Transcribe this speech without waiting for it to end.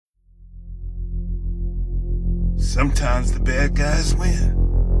sometimes the bad guys win.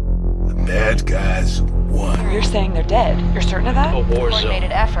 The bad guys won. You're saying they're dead. You're certain of that? A war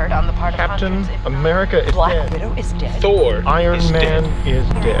Coordinated zone. effort on the part of Captain hundreds, if not America is Black dead. Widow is dead. Thor Iron is Man dead. is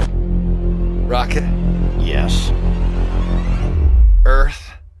dead. Rocket, Yes.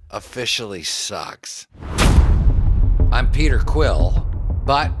 Earth officially sucks. I'm Peter Quill,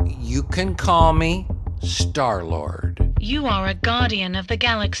 but you can call me Star-Lord. You are a guardian of the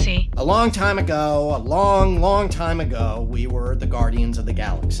galaxy. A long time ago, long time ago, we were the Guardians of the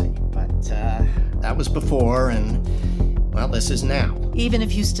Galaxy. But, that was before, and, well, this is now. Even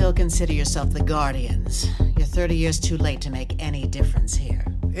if you still consider yourself the Guardians, you're 30 years too late to make any difference here.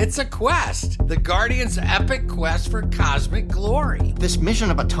 It's a quest. The Guardians' epic quest for cosmic glory. This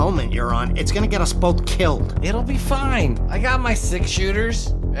mission of atonement you're on, it's gonna get us both killed. It'll be fine. I got my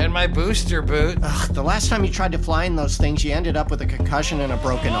 6-shooters and my booster boot. Ugh, the last time you tried to fly in those things, you ended up with a concussion and a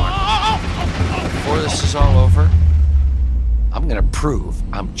broken arm. Before this is all over, I'm gonna prove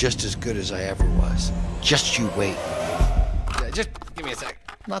I'm just as good as I ever was. Just you wait. Just give me a sec.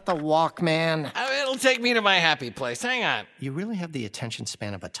 Not the Walkman. It'll take me to my happy place. Hang on. You really have the attention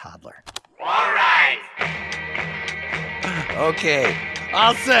span of a toddler. All right. Okay,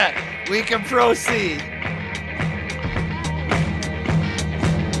 all set. We can proceed.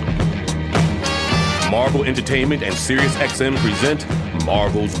 Marvel Entertainment and SiriusXM present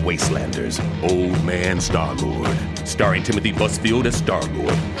Marvel's Wastelanders, Old Man Star-Lord. Starring Timothy Busfield as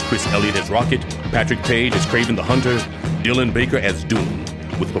Star-Lord, Chris Elliott as Rocket, Patrick Page as Kraven the Hunter, Dylan Baker as Doom,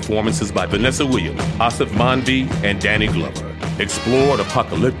 with performances by Vanessa Williams, Asif Manvi, and Danny Glover. Explore the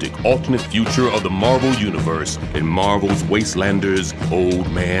apocalyptic alternate future of the Marvel Universe in Marvel's Wastelanders, Old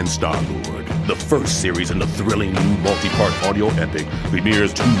Man Star-Lord. The first series in the thrilling new multi-part audio epic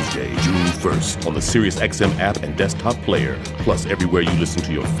premieres Tuesday, June 1st on the SiriusXM app and desktop player, plus everywhere you listen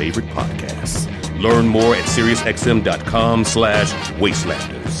to your favorite podcasts. Learn more at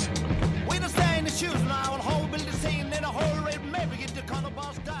SiriusXM.com/Wastelanders.